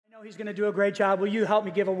know he's going to do a great job. Will you help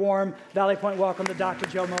me give a warm Valley Point welcome to Dr.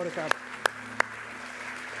 Joe Modica?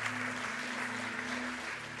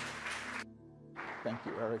 Thank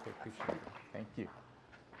you, Eric. I appreciate it. Thank you.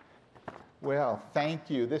 Well, thank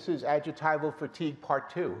you. This is adjectival fatigue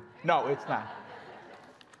part 2. No, it's not.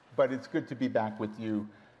 But it's good to be back with you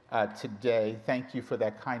today. Thank you for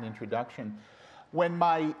that kind introduction. When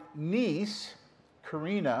my niece,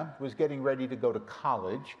 Karina, was getting ready to go to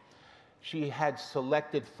college, she had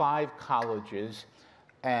selected 5 colleges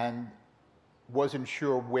and wasn't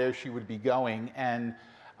sure where she would be going. And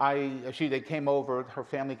they came over, her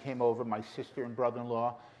family came over, my sister and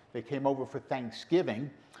brother-in-law, they came over for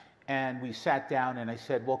Thanksgiving, and we sat down and I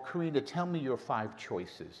said, well, Karina, tell me your 5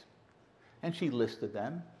 choices. And she listed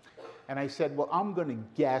them. And I said, well, I'm going to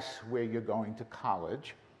guess where you're going to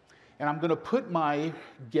college. And I'm going to put my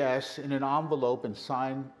guess in an envelope and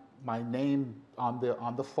sign my name on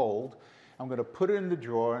the fold. I'm going to put it in the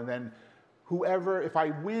drawer, and then whoever, if I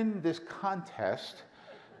win this contest,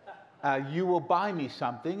 you will buy me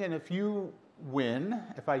something. And if you win,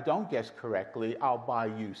 if I don't guess correctly, I'll buy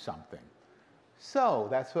you something. So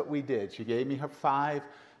that's what we did. She gave me her 5.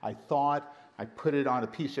 I thought. I put it on a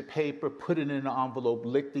piece of paper, put it in an envelope,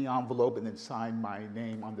 licked the envelope, and then signed my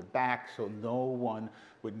name on the back so no one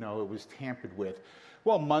would know it was tampered with.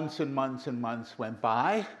 Well, months and months and months went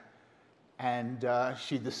by, and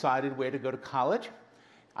she decided where to go to college.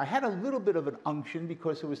 I had a little bit of an unction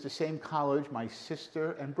because it was the same college my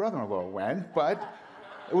sister and brother-in-law went, but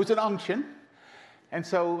it was an unction. And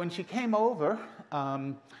so when she came over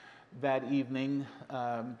that evening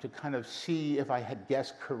to kind of see if I had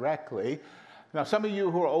guessed correctly. Now, some of you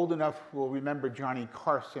who are old enough will remember Johnny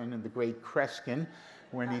Carson and the Great Kreskin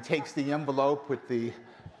when he takes the envelope with the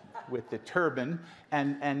turban.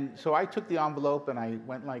 And so I took the envelope and I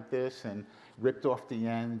went like this and ripped off the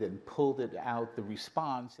end and pulled it out, the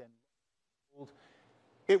response. And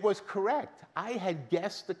it was correct. I had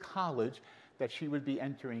guessed the college that she would be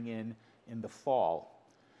entering in the fall.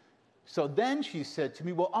 So then she said to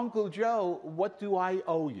me, well, Uncle Joe, what do I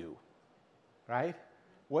owe you? Right?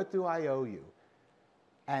 What do I owe you?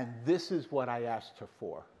 And this is what I asked her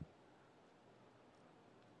for.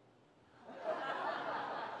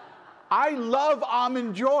 I love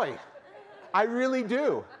Almond Joy. I really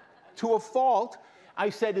do. To a fault, I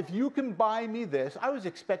said, if you can buy me this, I was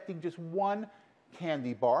expecting just one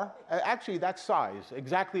candy bar. Actually, that size,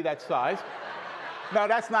 exactly that size. No,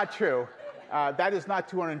 that's not true. That is not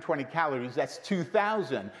 220 calories. That's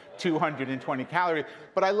 2,220 calories.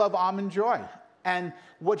 But I love Almond Joy. And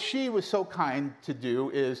what she was so kind to do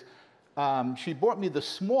is she bought me the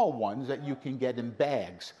small ones that you can get in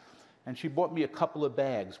bags. And she bought me a couple of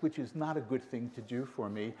bags, which is not a good thing to do for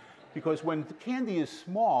me, because when the candy is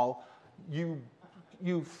small, you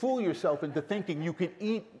fool yourself into thinking you can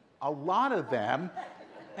eat a lot of them,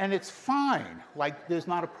 and it's fine. Like, there's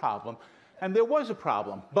not a problem. And there was a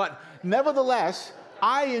problem. But nevertheless,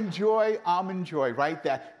 I enjoy Almond Joy, right?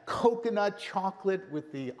 That coconut chocolate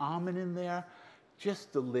with the almond in there,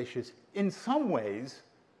 just delicious. In some ways,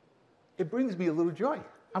 it brings me a little joy.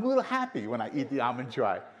 I'm a little happy when I eat the Almond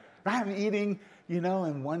Joy. Right? I'm eating,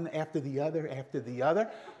 and one after the other, after the other.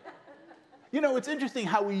 It's interesting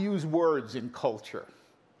how we use words in culture.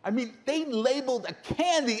 I mean, they labeled a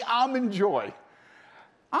candy Almond Joy.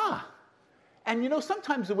 And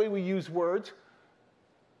sometimes the way we use words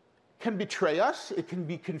can betray us. It can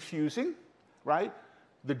be confusing, right?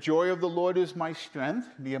 The joy of the Lord is my strength,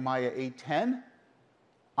 Nehemiah 8:10.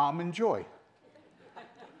 Almond Joy.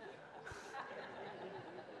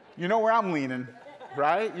 You know where I'm leaning,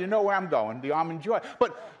 right? You know where I'm going, the Almond Joy.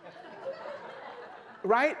 But,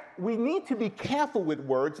 right, we need to be careful with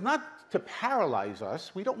words, not to paralyze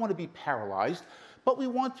us. We don't want to be paralyzed, but we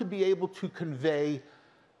want to be able to convey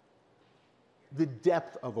the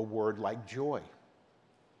depth of a word like joy.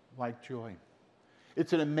 Like joy.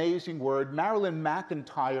 It's an amazing word. Marilyn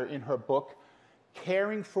McIntyre, in her book,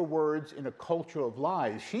 Caring for Words in a Culture of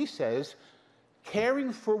Lies, she says,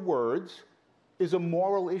 caring for words is a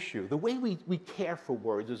moral issue. The way we care for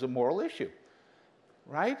words is a moral issue,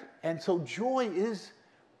 right? And so joy is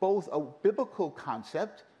both a biblical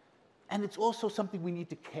concept, and it's also something we need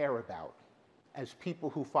to care about. As people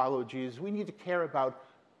who follow Jesus, we need to care about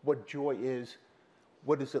what joy is.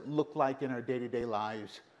 What does it look like in our day-to-day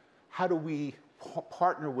lives? How do we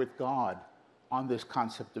partner with God on this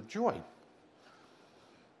concept of joy?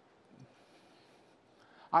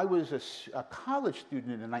 I was a college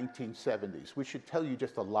student in the 1970s, which should tell you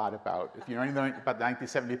just a lot about, if you know anything about the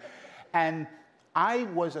 1970s. And I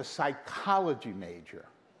was a psychology major.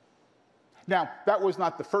 Now, that was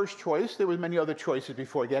not the first choice. There were many other choices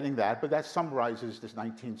before getting that, but that summarizes this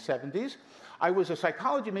 1970s. I was a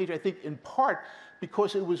psychology major, I think, in part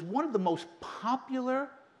because it was one of the most popular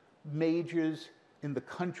majors in the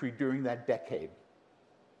country during that decade,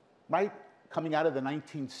 right? Coming out of the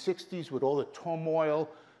 1960s with all the turmoil,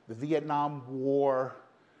 the Vietnam War,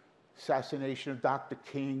 assassination of Dr.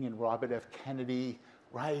 King and Robert F. Kennedy,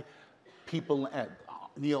 right? People,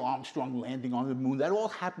 Neil Armstrong landing on the moon, that all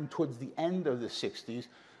happened towards the end of the 60s.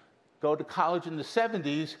 Go to college in the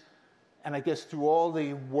 70s, and I guess through all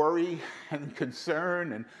the worry and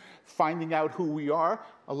concern and finding out who we are,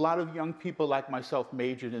 a lot of young people like myself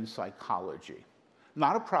majored in psychology.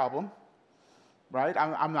 Not a problem, right?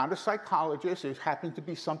 I'm not a psychologist. It happened to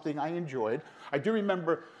be something I enjoyed. I do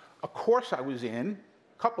remember a course I was in,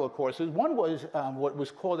 a couple of courses. One was what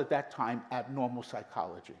was called at that time abnormal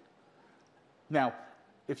psychology. Now,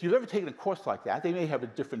 if you've ever taken a course like that, they may have a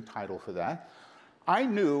different title for that. I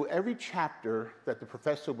knew every chapter that the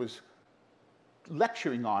professor was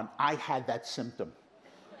lecturing on, I had that symptom.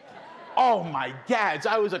 Oh my gads,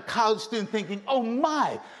 I was a college student thinking, oh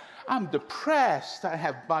my, I'm depressed, I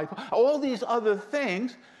have bipolar, all these other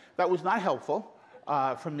things. That was not helpful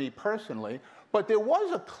for me personally. But there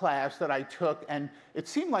was a class that I took, and it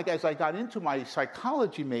seemed like as I got into my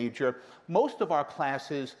psychology major, most of our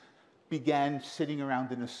classes began sitting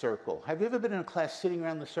around in a circle. Have you ever been in a class sitting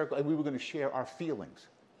around in a circle and we were going to share our feelings?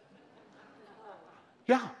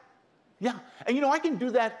 Yeah, yeah. And you know, I can do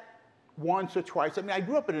that once or twice. I mean, I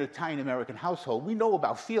grew up in an Italian-American household. We know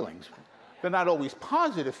about feelings. They're not always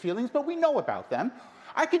positive feelings, but we know about them.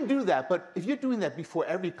 I can do that, but if you're doing that before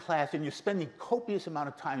every class and you're spending copious amount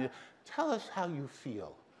of time, tell us how you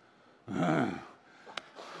feel.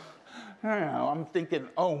 I'm thinking,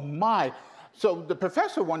 oh my. So the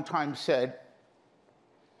professor one time said,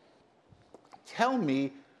 tell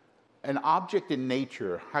me an object in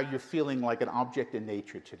nature, how you're feeling like an object in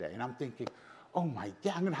nature today. And I'm thinking, oh my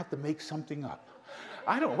God, I'm going to have to make something up.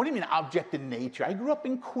 I don't know, what do you mean object in nature? I grew up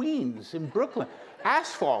in Queens, in Brooklyn.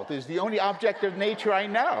 Asphalt is the only object of nature I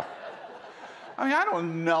know. I mean, I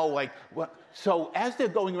don't know, like, what. So as they're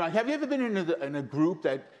going around, have you ever been in a group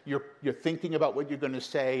that you're thinking about what you're going to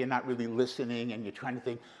say and not really listening, and you're trying to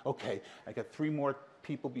think, okay, I got 3 more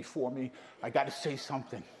people before me, I got to say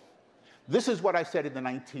something. This is what I said in the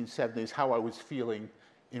 1970s, how I was feeling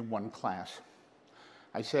in one class.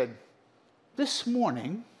 I said, this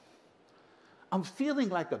morning, I'm feeling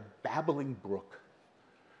like a babbling brook,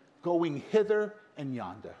 going hither and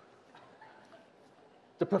yonder.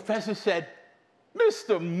 The professor said,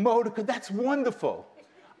 Mr. Modica, that's wonderful.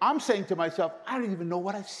 I'm saying to myself, I don't even know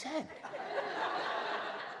what I said.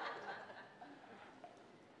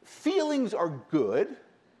 Feelings are good,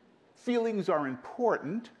 feelings are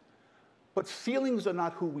important, but feelings are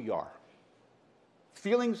not who we are.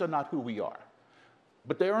 Feelings are not who we are.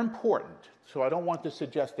 But they're important, so I don't want to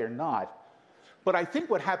suggest they're not. But I think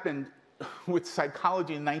what happened with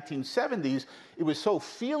psychology in the 1970s, it was so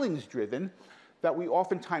feelings-driven that we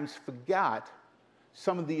oftentimes forgot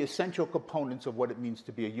some of the essential components of what it means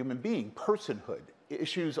to be a human being, personhood,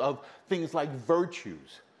 issues of things like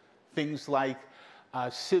virtues, things like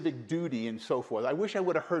civic duty and so forth. I wish I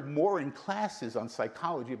would have heard more in classes on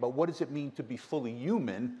psychology about what does it mean to be fully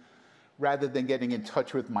human rather than getting in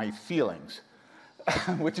touch with my feelings,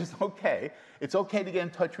 which is okay. It's okay to get in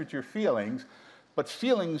touch with your feelings, but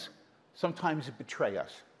feelings sometimes betray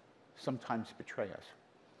us, sometimes betray us.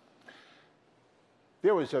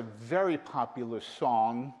 There was a very popular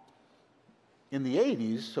song in the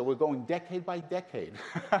 80s, so we're going decade by decade.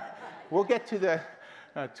 We'll get to the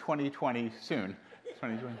 2020 soon.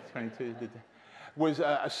 2022 was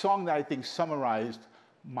a song that I think summarized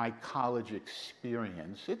my college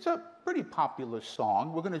experience. It's a pretty popular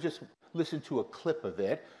song. We're going to just listen to a clip of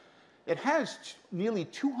it. It has nearly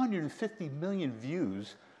 250 million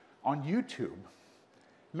views on YouTube.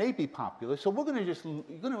 May be popular, so we're going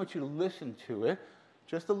to want you to listen to it.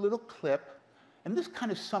 Just a little clip, and this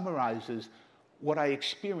kind of summarizes what I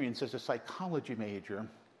experienced as a psychology major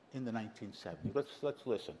in the 1970s. Let's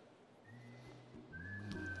listen.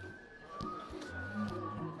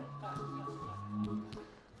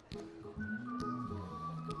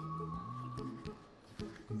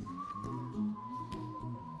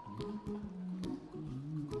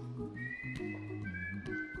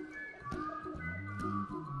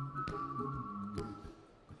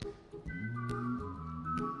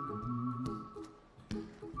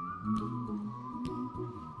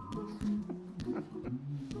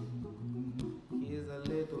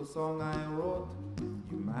 Song I wrote,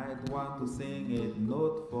 you might want to sing it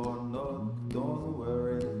note for note, don't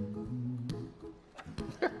worry.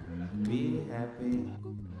 be happy.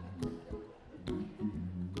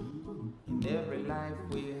 In every life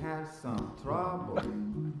we have some trouble.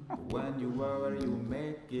 When you worry, you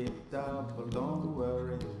make it double. Don't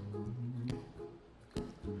worry.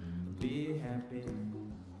 Be happy.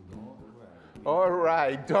 Don't worry. All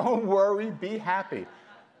right, don't worry, be happy.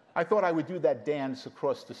 I thought I would do that dance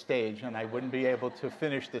across the stage and I wouldn't be able to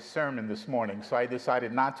finish this sermon this morning, so I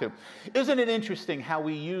decided not to. Isn't it interesting how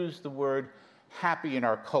we use the word happy in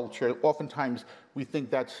our culture? Oftentimes we think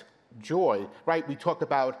that's joy, right? We talk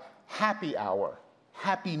about happy hour,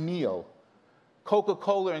 happy meal.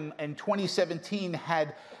 Coca-Cola in 2017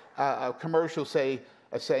 had a commercial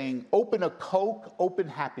saying, open a Coke, open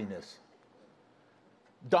happiness.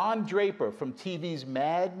 Don Draper from TV's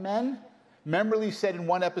Mad Men memorably said in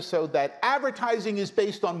one episode that advertising is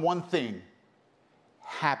based on one thing: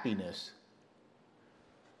 happiness.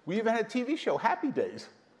 We even had a TV show, Happy Days.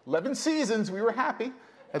 11 seasons, we were happy,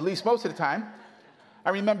 at least most of the time. I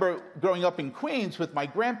remember growing up in Queens with my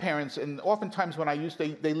grandparents, and oftentimes when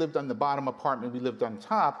they lived on the bottom apartment, we lived on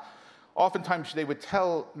top. Oftentimes they would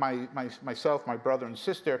tell myself, my brother and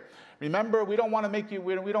sister, remember, we don't want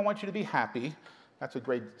you to be happy. That's a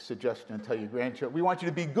great suggestion to tell your grandchildren. We want you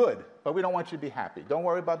to be good, but we don't want you to be happy. Don't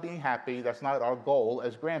worry about being happy. That's not our goal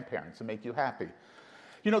as grandparents, to make you happy.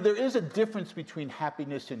 You know, there is a difference between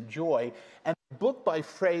happiness and joy. And the book by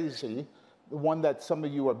Frazee, the one that some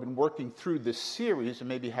of you have been working through this series and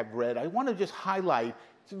maybe have read, I want to just highlight,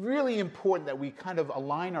 it's really important that we kind of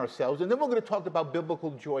align ourselves. And then we're going to talk about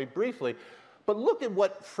biblical joy briefly. But look at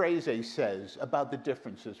what Frazee says about the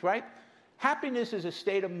differences, right? Happiness is a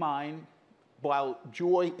state of mind, while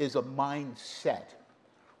joy is a mindset,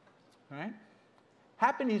 right?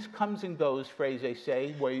 Happiness comes and goes, Frazee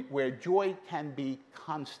say, where joy can be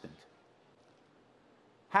constant.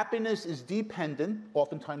 Happiness is dependent,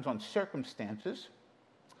 oftentimes on circumstances,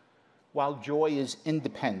 while joy is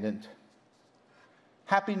independent.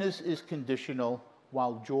 Happiness is conditional,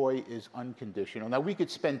 while joy is unconditional. Now, we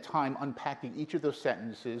could spend time unpacking each of those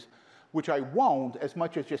sentences, which I won't, as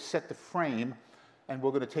much as just set the frame. And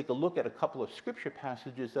we're going to take a look at a couple of scripture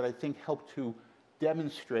passages that I think help to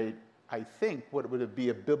demonstrate, I think, what would be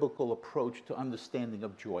a biblical approach to understanding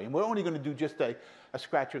of joy. And we're only going to do just a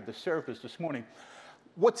scratch of the surface this morning.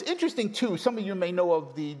 What's interesting, too, some of you may know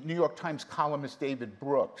of the New York Times columnist David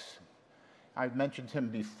Brooks. I've mentioned him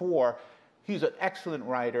before. He's an excellent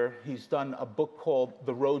writer. He's done a book called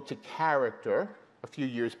The Road to Character a few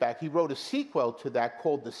years back. He wrote a sequel to that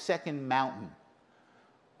called The Second Mountain,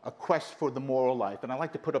 A Quest for the Moral Life. And I'd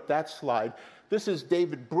like to put up that slide. This is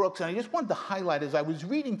David Brooks, and I just wanted to highlight, as I was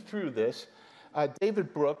reading through this,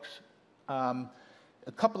 David Brooks, a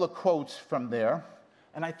couple of quotes from there,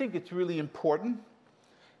 and I think it's really important.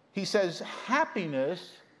 He says,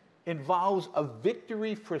 happiness involves a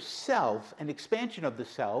victory for self, an expansion of the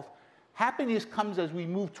self. Happiness comes as we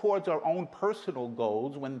move towards our own personal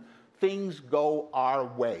goals, when things go our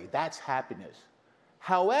way. That's happiness.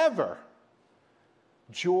 However,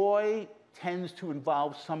 joy tends to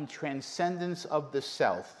involve some transcendence of the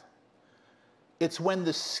self. It's when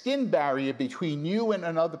the skin barrier between you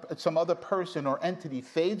and some other person or entity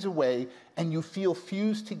fades away and you feel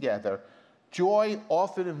fused together. Joy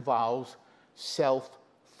often involves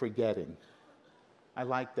self-forgetting. I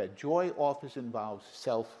like that. Joy often involves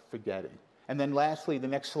self-forgetting. And then lastly, the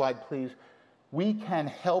next slide, please. We can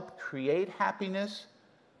help create happiness,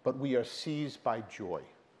 but we are seized by joy.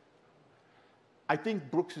 I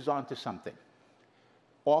think Brooks is onto something.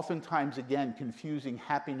 Oftentimes, again, confusing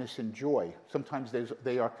happiness and joy. Sometimes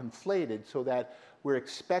they are conflated so that we're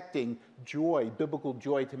expecting joy, biblical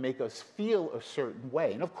joy, to make us feel a certain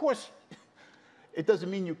way. And of course, it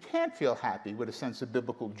doesn't mean you can't feel happy with a sense of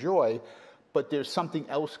biblical joy, but there's something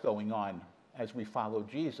else going on as we follow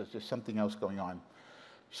Jesus. There's something else going on.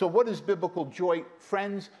 So what is biblical joy?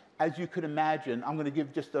 Friends, as you could imagine, I'm going to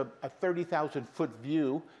give just a 30,000-foot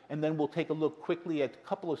view, and then we'll take a look quickly at a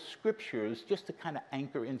couple of scriptures just to kind of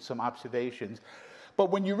anchor in some observations.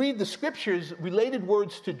 But when you read the scriptures, related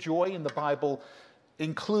words to joy in the Bible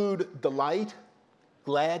include delight,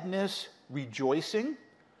 gladness, rejoicing.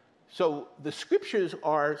 So the scriptures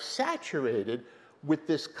are saturated with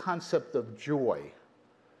this concept of joy,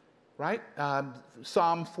 right?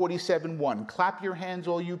 Psalm 47:1, clap your hands,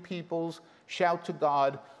 all you peoples, shout to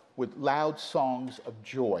God with loud songs of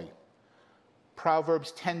joy.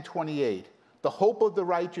 Proverbs 10:28, the hope of the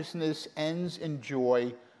righteousness ends in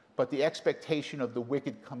joy, but the expectation of the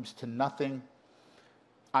wicked comes to nothing.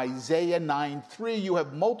 Isaiah 9:3, you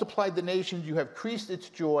have multiplied the nations, you have increased its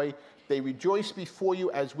joy. They rejoice before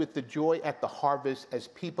you as with the joy at the harvest, as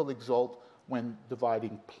people exult when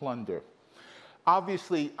dividing plunder.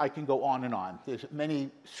 Obviously, I can go on and on. There's many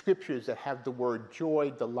scriptures that have the word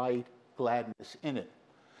joy, delight, gladness in it.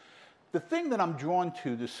 The thing that I'm drawn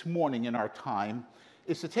to this morning in our time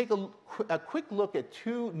is to take a quick look at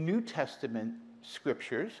two New Testament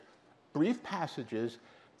scriptures, brief passages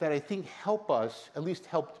that I think help us, at least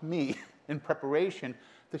helped me in preparation,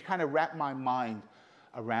 to kind of wrap my mind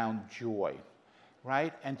around joy,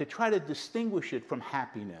 right? And to try to distinguish it from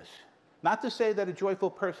happiness. Not to say that a joyful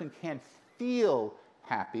person can't feel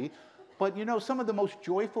happy, but you know, some of the most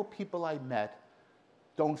joyful people I met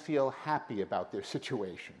don't feel happy about their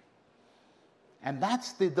situation. And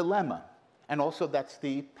that's the dilemma. And also that's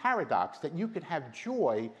the paradox, that you can have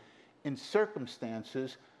joy in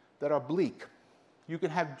circumstances that are bleak. You can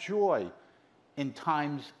have joy in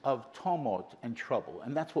times of tumult and trouble.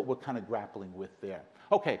 And that's what we're kind of grappling with there.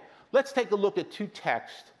 Okay, let's take a look at two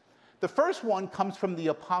texts. The first one comes from the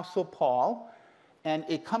Apostle Paul, and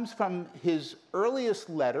it comes from his earliest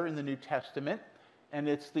letter in the New Testament, and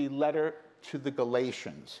it's the letter to the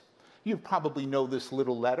Galatians. You probably know this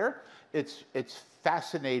little letter. It's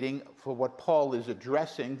fascinating for what Paul is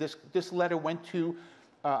addressing. This letter went to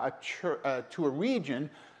a region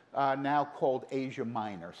now called Asia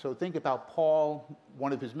Minor. So think about Paul,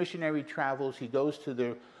 one of his missionary travels. He goes to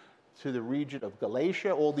the region of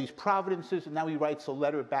Galatia, all these provinces, and now he writes a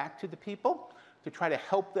letter back to the people to try to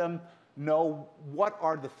help them know what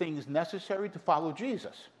are the things necessary to follow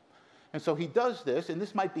Jesus. And so he does this, and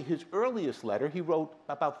this might be his earliest letter. He wrote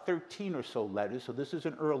about 13 or so letters, so this is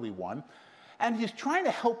an early one. And he's trying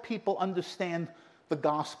to help people understand the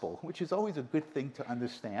gospel, which is always a good thing to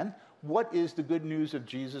understand. What is the good news of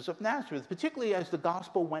Jesus of Nazareth, particularly as the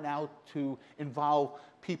gospel went out to involve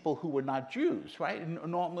people who were not Jews, right? And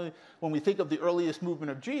normally, when we think of the earliest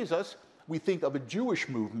movement of Jesus, we think of a Jewish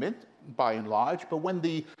movement, by and large, but when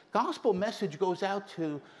the gospel message goes out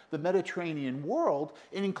to the Mediterranean world,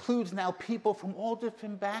 it includes now people from all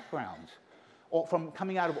different backgrounds, or from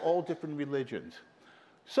coming out of all different religions.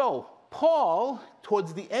 So Paul,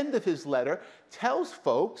 towards the end of his letter, tells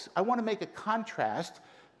folks, I want to make a contrast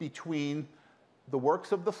between the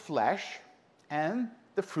works of the flesh and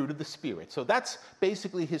the fruit of the Spirit. So that's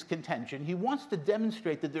basically his contention. He wants to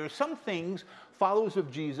demonstrate that there are some things followers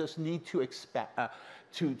of Jesus need to expect,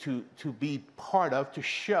 to be part of, to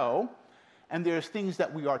show, and there's things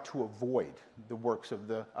that we are to avoid, the works of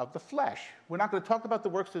the flesh. We're not going to talk about the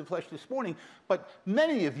works of the flesh this morning, but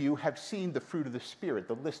many of you have seen the fruit of the Spirit,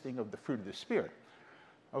 the listing of the fruit of the Spirit.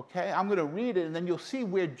 Okay, I'm going to read it, and then you'll see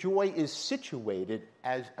where joy is situated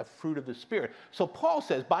as a fruit of the Spirit. So Paul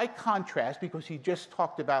says, by contrast, because he just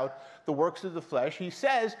talked about the works of the flesh, he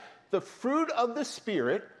says the fruit of the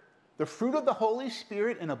Spirit, the fruit of the Holy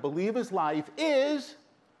Spirit in a believer's life is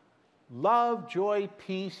love, joy,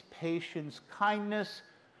 peace, patience, kindness,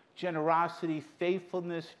 generosity,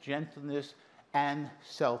 faithfulness, gentleness, and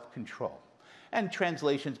self-control. And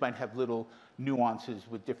translations might have little nuances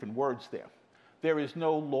with different words there. There is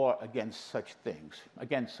no law against such things,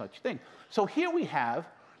 So here we have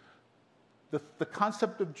the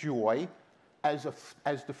concept of joy as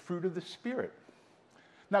the fruit of the Spirit.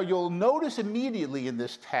 Now you'll notice immediately in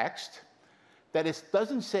this text that it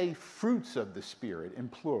doesn't say fruits of the Spirit in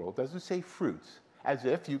plural. It doesn't say fruits, as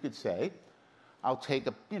if you could say, I'll take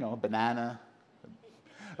a banana,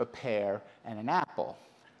 a pear, and an apple,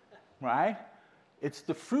 right? It's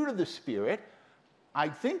the fruit of the Spirit. I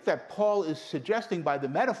think that Paul is suggesting by the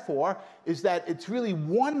metaphor is that it's really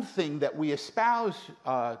one thing that we espouse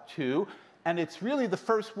to, and it's really the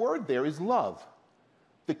first word there is love.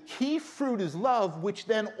 The key fruit is love, which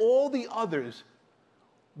then all the others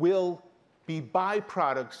will be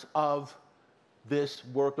byproducts of this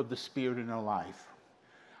work of the Spirit in our life.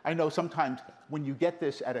 I know sometimes when you get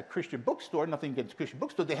this at a Christian bookstore, nothing against Christian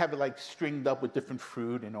bookstore, they have it like stringed up with different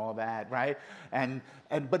fruit and all that, right?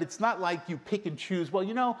 But it's not like you pick and choose, well,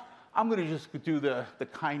 I'm going to just do the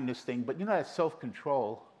kindness thing, but that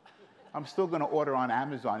self-control, I'm still going to order on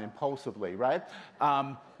Amazon impulsively, right?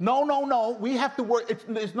 No. We have to work.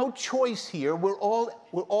 There's no choice here. We're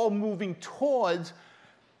all moving towards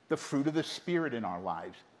the fruit of the Spirit in our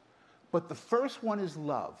lives. But the first one is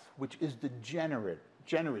love, which is the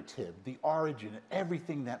generative, the origin of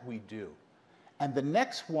everything that we do. And the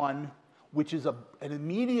next one, which is an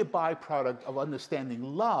immediate byproduct of understanding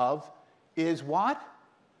love, is what?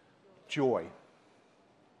 Joy.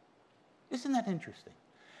 Isn't that interesting?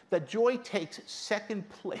 That joy takes second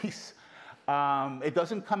place. It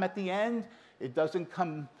doesn't come at the end. It doesn't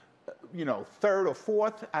come, third or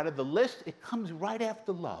fourth out of the list. It comes right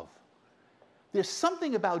after love. There's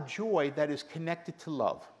something about joy that is connected to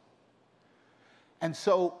love. And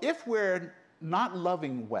so if we're not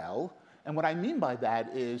loving well, And what I mean by that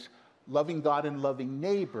is loving God and loving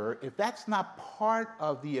neighbor. If that's not part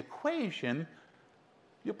of the equation,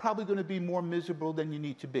 you're probably going to be more miserable than you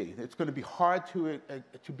need to be. It's going to be hard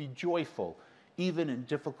to be joyful, even in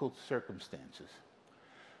difficult circumstances.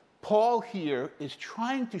 Paul here is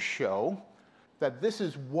trying to show that this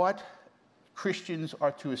is what Christians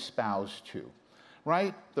are to espouse to,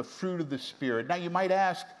 right? The fruit of the Spirit. Now, you might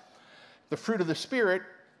ask, the fruit of the Spirit,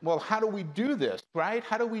 well, how do we do this, right?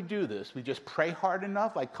 How do we do this? We just pray hard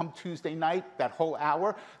enough, like come Tuesday night, that whole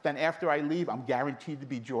hour, then after I leave, I'm guaranteed to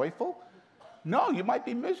be joyful? No, you might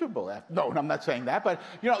be miserable. No, I'm not saying that, but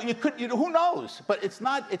you could. Who knows? But it's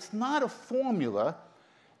not a formula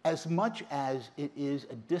as much as it is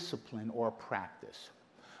a discipline or a practice.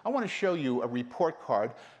 I want to show you a report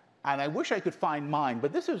card, and I wish I could find mine,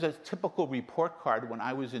 but this is a typical report card when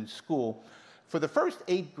I was in school. For the first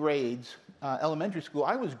 8 grades, elementary school,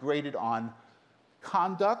 I was graded on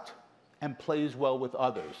conduct and plays well with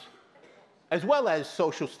others, as well as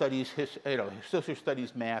social studies, social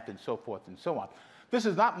studies, math, and so forth and so on. This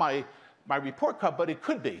is not my report card, but it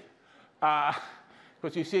could be.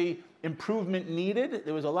 Because you see, improvement needed.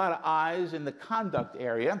 There was a lot of I's in the conduct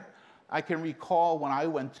area. I can recall when I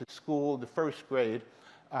went to school, the first grade,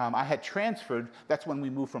 I had transferred. That's when we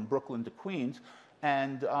moved from Brooklyn to Queens.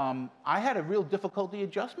 And I had a real difficulty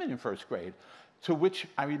adjustment in first grade, to which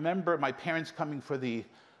I remember my parents coming for the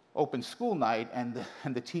open school night and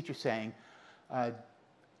the teacher saying,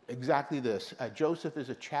 exactly this, Joseph is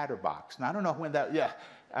a chatterbox. Now, I don't know when that,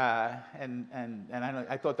 and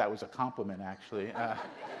I thought that was a compliment, actually.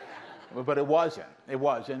 But it wasn't. It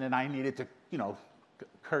wasn't, and I needed to,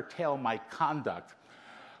 curtail my conduct.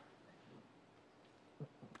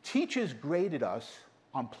 Teachers graded us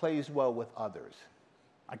on plays well with others.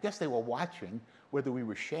 I guess they were watching whether we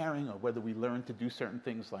were sharing or whether we learned to do certain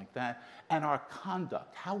things like that, and our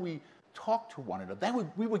conduct, how we talked to one another.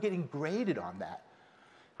 We were getting graded on that.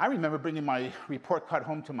 I remember bringing my report card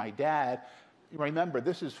home to my dad. Remember,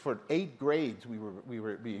 this is for 8 grades we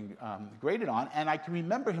were being graded on, and I can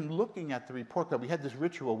remember him looking at the report card. We had this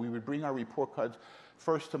ritual. We would bring our report cards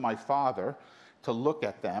first to my father to look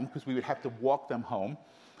at them, because we would have to walk them home.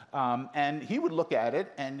 And he would look at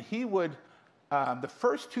it, and he would, the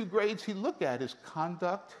first 2 grades he looked at is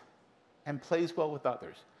conduct and plays well with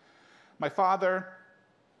others. My father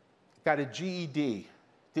got a GED,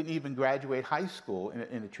 didn't even graduate high school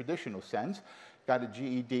in a traditional sense, got a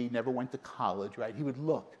GED, never went to college, right? He would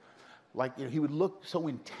look, he would look so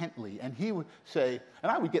intently, and he would say,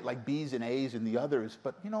 and I would get like B's and A's in the others,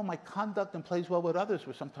 but my conduct and plays well with others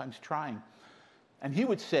were sometimes trying. And he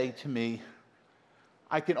would say to me,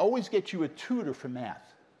 I can always get you a tutor for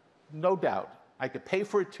math, no doubt. I could pay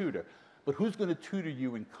for a tutor, but who's going to tutor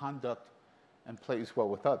you in conduct and plays well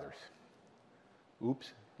with others? Oops,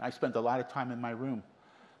 I spent a lot of time in my room,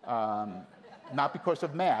 not because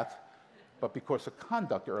of math, but because of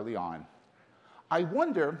conduct early on. I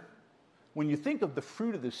wonder, when you think of the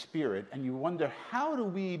fruit of the Spirit, and you wonder, how do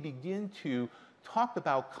we begin to talk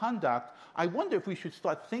about conduct? I wonder if we should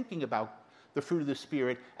start thinking about the fruit of the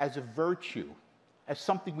Spirit as a virtue, as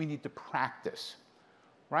something we need to practice,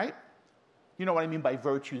 right? You know what I mean by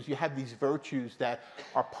virtues? You have these virtues that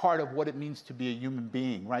are part of what it means to be a human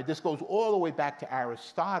being, right? This goes all the way back to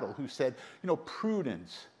Aristotle, who said,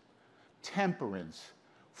 prudence, temperance,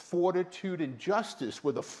 fortitude, and justice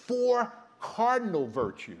were the 4 cardinal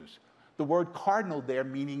virtues. The word cardinal there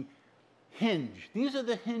meaning hinge. These are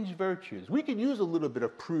the hinge virtues. We can use a little bit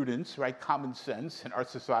of prudence, right? Common sense in our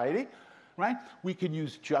society, right? We can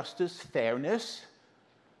use justice, fairness,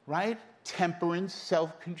 right? Temperance,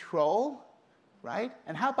 self-control, right?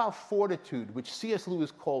 And how about fortitude, which C.S.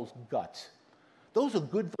 Lewis calls guts? Those are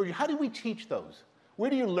good virtues. How do we teach those? Where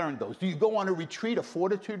do you learn those? Do you go on a retreat, a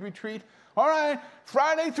fortitude retreat? All right,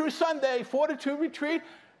 Friday through Sunday, fortitude retreat,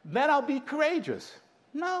 then I'll be courageous.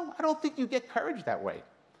 No, I don't think you get courage that way,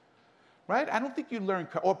 right? I don't think you learn,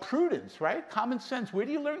 or prudence, right? Common sense. Where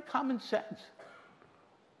do you learn common sense?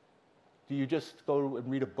 Do you just go and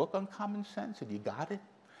read a book on common sense and you got it?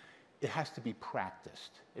 It has to be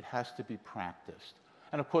practiced. It has to be practiced.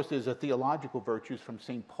 And of course, there's a theological virtues from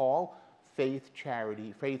St. Paul, faith,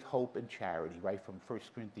 charity, faith, hope, and charity, right, from 1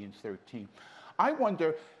 Corinthians 13. I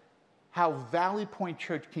wonder how Valley Point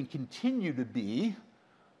Church can continue to be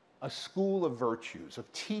a school of virtues,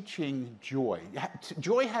 of teaching joy.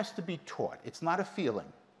 Joy has to be taught. It's not a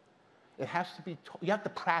feeling. It has to be taught. You have to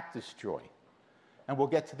practice joy. And we'll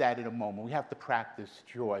get to that in a moment. We have to practice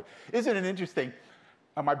joy. Isn't it interesting?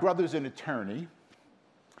 My brother's an attorney,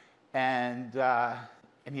 and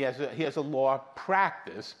he has a law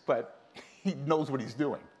practice, but he knows what he's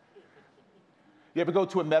doing. You ever go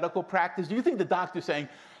to a medical practice? Do you think the doctor's saying,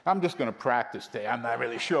 I'm just going to practice today. I'm not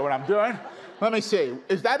really sure what I'm doing. Let me see.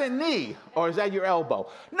 Is that a knee or is that your elbow?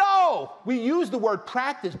 No! We use the word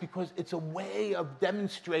practice because it's a way of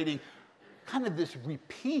demonstrating kind of this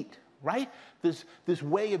repeat, right? This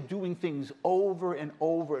way of doing things over and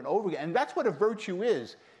over and over again. And that's what a virtue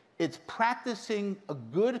is. It's practicing a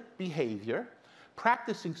good behavior,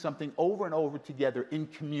 practicing something over and over together in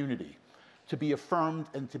community, to be affirmed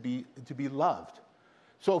and to be loved.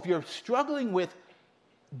 So if you're struggling with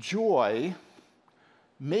joy,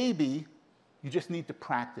 maybe you just need to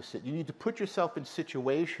practice it. You need to put yourself in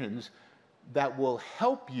situations that will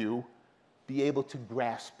help you be able to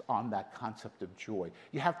grasp on that concept of joy.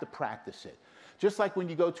 You have to practice it. Just like when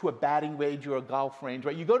you go to a batting range or a golf range,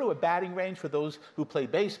 right? You go to a batting range for those who play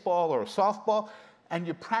baseball or softball, and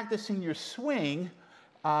you're practicing your swing.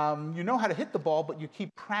 You know how to hit the ball, but you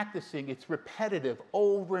keep practicing. It's repetitive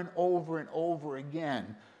over and over and over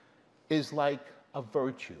again, is like a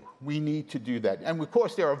virtue. We need to do that. And of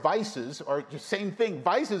course, there are vices, or the same thing.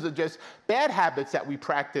 Vices are just bad habits that we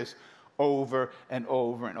practice over and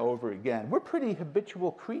over and over again. We're pretty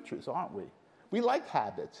habitual creatures, aren't we? We like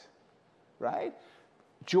habits, right?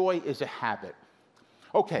 Joy is a habit.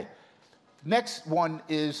 Okay, next one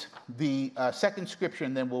is the second scripture,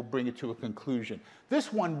 and then we'll bring it to a conclusion.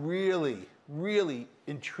 This one really, really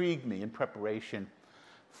intrigued me in preparation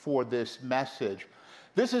for this message.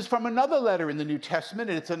 This is from another letter in the New Testament,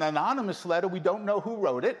 and it's an anonymous letter. We don't know who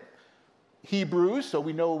wrote it. Hebrews, so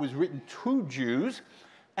we know it was written to Jews.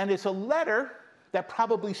 And it's a letter that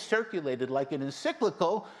probably circulated like an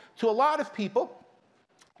encyclical to a lot of people.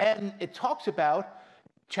 And it talks about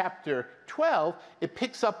chapter 12. It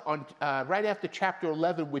picks up on right after chapter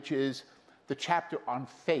 11, which is the chapter on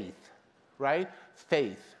faith, right?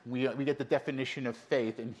 Faith. We get the definition of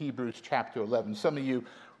faith in Hebrews chapter 11. Some of you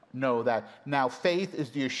know that. Now, faith is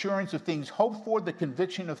the assurance of things hoped for, the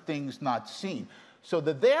conviction of things not seen. So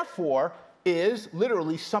the therefore is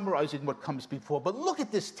literally summarizing what comes before. But look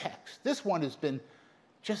at this text. This one has been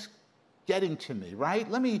just getting to me, right?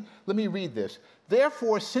 Let me read this.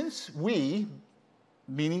 Therefore, since we,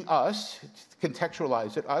 meaning us,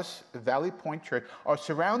 contextualize it, us, Valley Point Church, are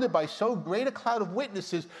surrounded by so great a cloud of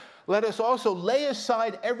witnesses, let us also lay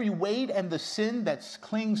aside every weight and the sin that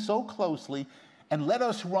clings so closely, and let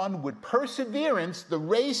us run with perseverance the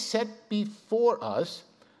race set before us,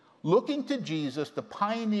 looking to Jesus, the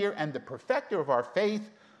pioneer and the perfecter of our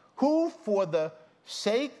faith, who for the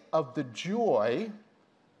sake of the joy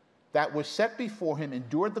that was set before him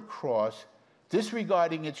endured the cross,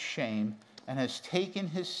 disregarding its shame, and has taken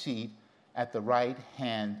his seat at the right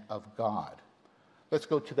hand of God. Let's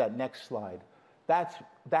go to that next slide. That's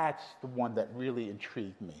the one that really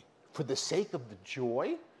intrigued me. For the sake of the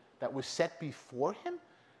joy that was set before him?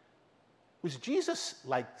 Was Jesus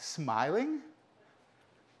like smiling?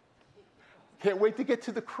 Can't wait to get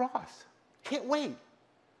to the cross. Can't wait.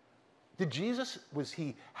 Was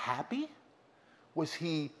he happy? Was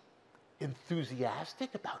he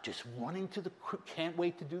enthusiastic about just running can't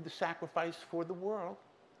wait to do the sacrifice for the world?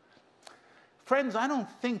 Friends, I don't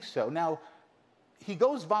think so. Now, he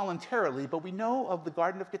goes voluntarily, but we know of the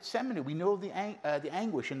Garden of Gethsemane. We know of the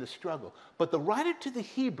anguish and the struggle. But the writer to the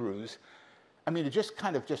Hebrews, it just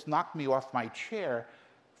kind of knocked me off my chair.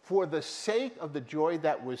 For the sake of the joy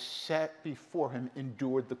that was set before him,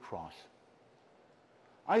 endured the cross.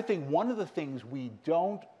 I think one of the things we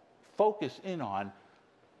don't focus in on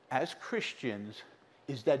as Christians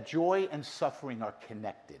is that joy and suffering are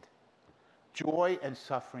connected. Joy and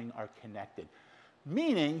suffering are connected.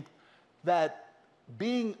 Meaning that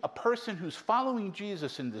being a person who's following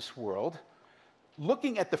Jesus in this world,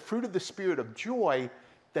 looking at the fruit of the Spirit of joy,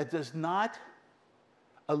 that does not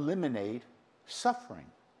eliminate suffering.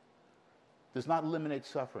 Does not eliminate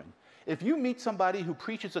suffering. If you meet somebody who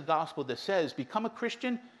preaches a gospel that says, become a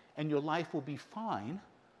Christian and your life will be fine,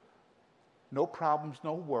 no problems,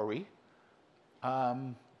 no worry,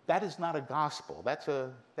 that is not a gospel. That's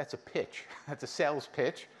a pitch. That's a sales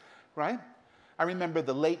pitch, right? I remember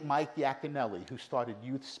the late Mike Yaconelli, who started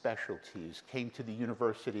Youth Specialties, came to the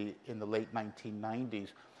university in the late 1990s.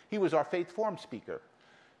 He was our Faith Forum speaker.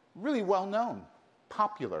 Really well known,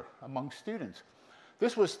 popular among students.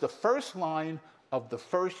 This was the first line of the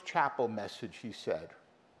first chapel message he said.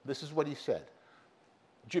 This is what he said.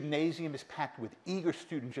 Gymnasium is packed with eager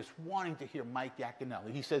students just wanting to hear Mike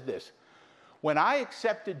Yaconelli. He said this: when I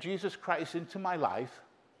accepted Jesus Christ into my life,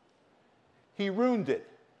 he ruined it.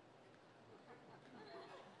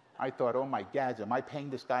 I thought, oh my God, am I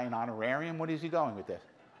paying this guy an honorarium? What is he going with this?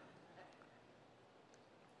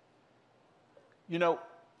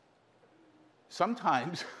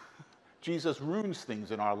 Sometimes Jesus ruins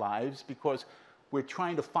things in our lives because we're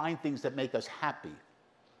trying to find things that make us happy.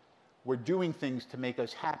 We're doing things to make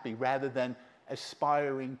us happy rather than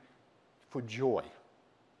aspiring for joy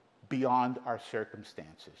beyond our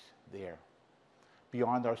circumstances there.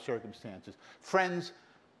 Beyond our circumstances. Friends,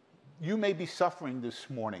 you may be suffering this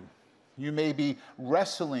morning. You may be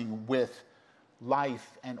wrestling with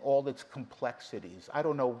life and all its complexities. I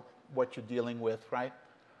don't know what you're dealing with, right?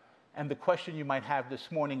 And the question you might have this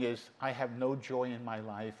morning is, I have no joy in my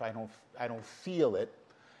life. I don't feel it.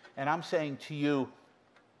 And I'm saying to you,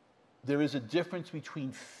 there is a difference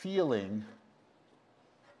between feeling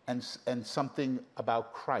and something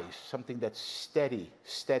about Christ, something that's steady,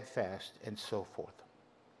 steadfast, and so forth.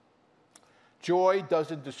 Joy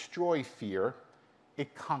doesn't destroy fear,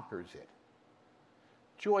 it conquers it.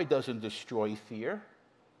 Joy doesn't destroy fear,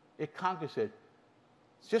 it conquers it.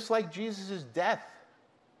 It's just like Jesus' death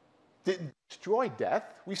didn't destroy death.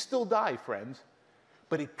 We still die, friends,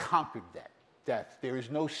 but it conquered death. There is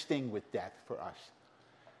no sting with death for us.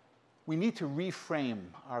 We need to reframe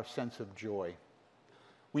our sense of joy.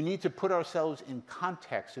 We need to put ourselves in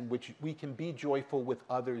context in which we can be joyful with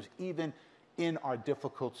others, even in our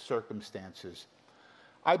difficult circumstances.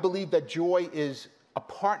 I believe that joy is a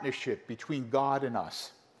partnership between God and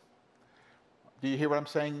us. Do you hear what I'm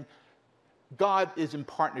saying? God is in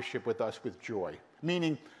partnership with us with joy,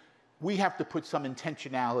 meaning we have to put some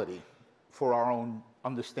intentionality for our own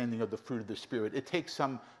understanding of the fruit of the Spirit. It takes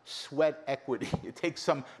some sweat equity. It takes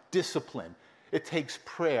some discipline. It takes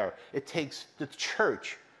prayer. It takes the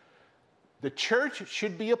church. The church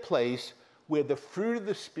should be a place where the fruit of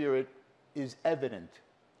the Spirit is evident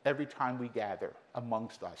every time we gather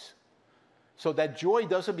amongst us. So that joy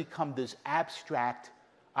doesn't become this abstract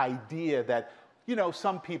idea that,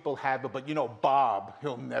 some people have it, but Bob,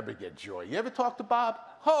 he'll never get joy. You ever talk to Bob?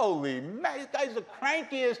 Holy man, this guy's the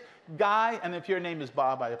crankiest guy. And if your name is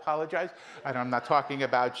Bob, I apologize. I'm not talking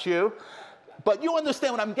about you. But you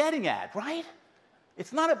understand what I'm getting at, right?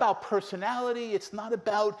 It's not about personality. It's not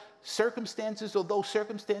about circumstances, although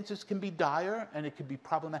circumstances can be dire and it can be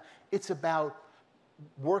problematic. It's about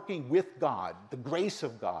working with God, the grace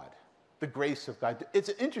of God, the grace of God. It's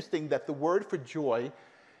interesting that the word for joy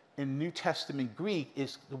in New Testament Greek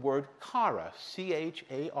is the word chara,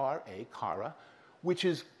 C-H-A-R-A, chara, which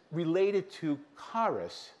is related to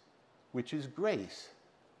charis, which is grace.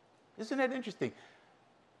 Isn't that interesting?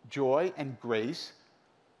 Joy and grace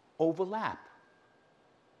overlap.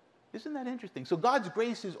 Isn't that interesting? So God's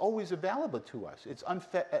grace is always available to us. It's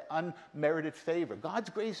unmerited favor. God's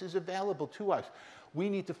grace is available to us. We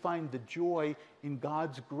need to find the joy in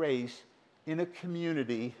God's grace in a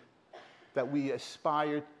community that we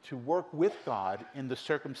aspire to work with God in the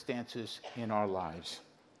circumstances in our lives.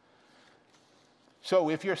 So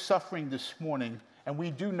if you're suffering this morning, and we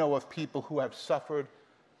do know of people who have suffered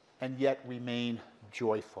and yet remain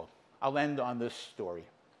joyful. I'll end on this story.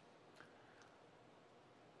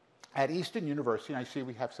 At Eastern University, and I see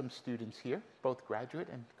we have some students here, both graduate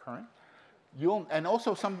and current. And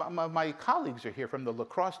also some of my colleagues are here from the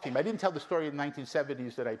lacrosse team. I didn't tell the story in the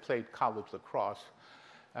 1970s that I played college lacrosse,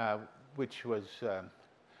 which was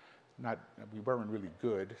we weren't really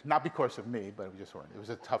good. Not because of me, but we just weren't. It was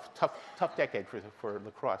a tough decade for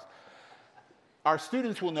lacrosse. Our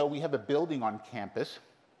students will know we have a building on campus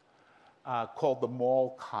called the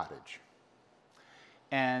Mall Cottage.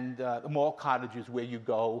 And the Mall Cottage is where you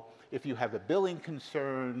go if you have a billing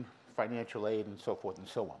concern, financial aid, and so forth and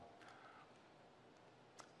so on.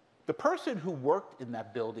 The person who worked in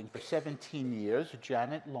that building for 17 years,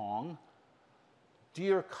 Janet Long,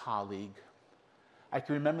 dear colleague, I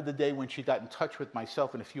can remember the day when she got in touch with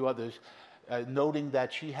myself and a few others, noting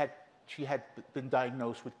that she had been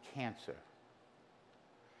diagnosed with cancer.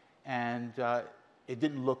 And it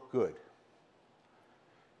didn't look good.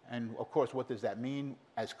 And of course, what does that mean?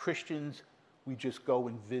 As Christians, we just go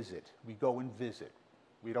and visit. We go and visit.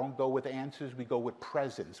 We don't go with answers, we go with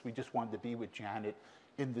presence. We just wanted to be with Janet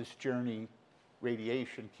in this journey,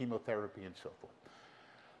 radiation, chemotherapy, and so forth.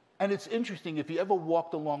 And it's interesting, if you ever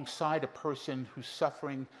walked alongside a person who's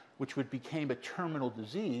suffering, which became a terminal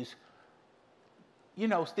disease,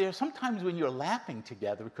 there's sometimes when you're laughing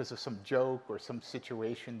together because of some joke or some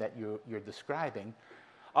situation that you're describing.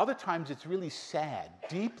 Other times it's really sad,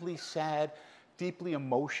 deeply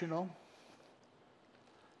emotional.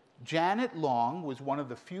 Janet Long was one of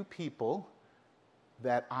the few people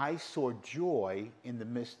that I saw joy in the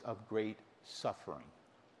midst of great suffering.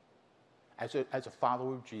 As a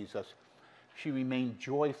follower of Jesus, she remained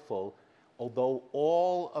joyful, although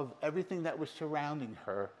all of everything that was surrounding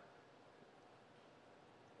her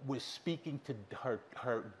was speaking to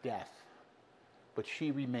her death. but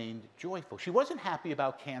she remained joyful. She wasn't happy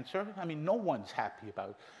about cancer. I mean, no one's happy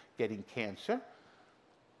about getting cancer.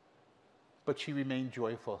 But she remained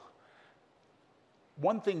joyful.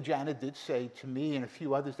 One thing Janet did say to me and a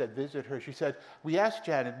few others that visited her, she said, we asked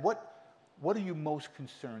Janet, what are you most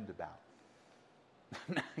concerned about?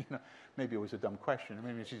 Maybe it was a dumb question.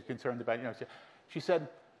 Maybe she's concerned about, she said,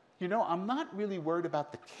 I'm not really worried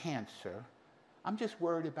about the cancer. I'm just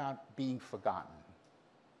worried about being forgotten.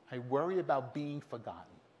 I worry about being forgotten.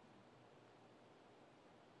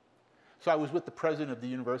 So I was with the president of the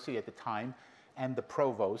university at the time and the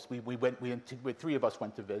provost. Three of us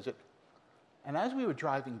went to visit. And as we were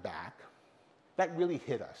driving back, that really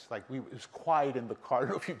hit us. Like it was quiet in the car. I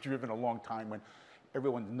don't know if you've driven a long time when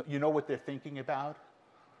everyone, you know what they're thinking about?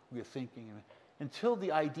 We're thinking, until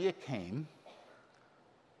the idea came,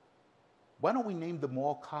 why don't we name the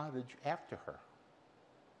Mall Cottage after her?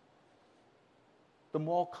 The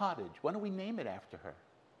Mall Cottage, why don't we name it after her?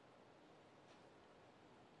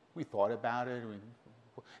 We thought about it,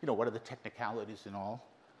 what are the technicalities and all?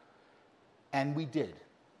 And we did.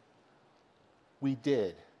 We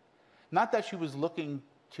did. Not that she was looking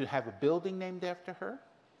to have a building named after her,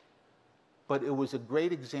 but it was a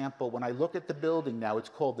great example. When I look at the building now, it's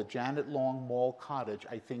called the Janet Long Mall Cottage.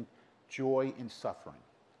 I think joy in suffering.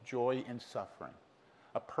 Joy in suffering.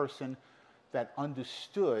 A person that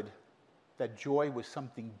understood that joy was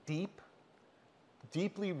something deep,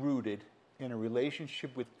 deeply rooted in a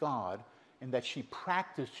relationship with God, and that she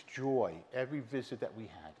practiced joy every visit that we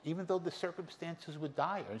had, even though the circumstances were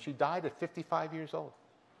dire. And she died at 55 years old.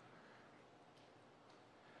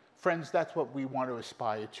 Friends, that's what we want to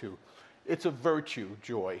aspire to. It's a virtue,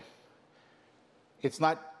 joy. It's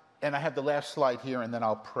not, and I have the last slide here, and then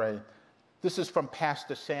I'll pray. This is from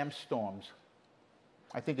Pastor Sam Storms.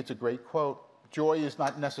 I think it's a great quote. Joy is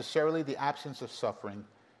not necessarily the absence of suffering.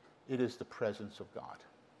 It is the presence of God.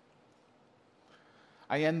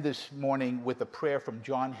 I end this morning with a prayer from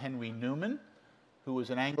John Henry Newman, who was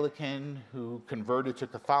an Anglican who converted to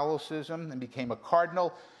Catholicism and became a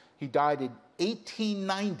cardinal. He died in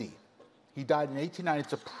 1890.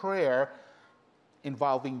 It's a prayer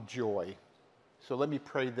involving joy. So let me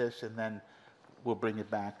pray this, and then we'll bring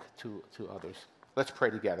it back to others. Let's pray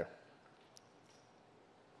together.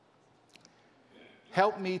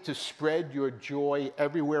 Help me to spread your joy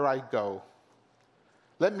everywhere I go.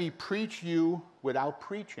 Let me preach you without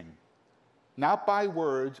preaching, not by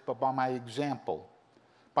words, but by my example,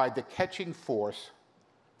 by the catching force,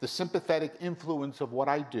 the sympathetic influence of what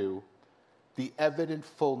I do, the evident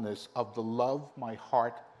fullness of the love my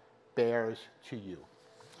heart bears to you.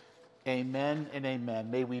 Amen and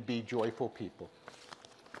amen. May we be joyful people.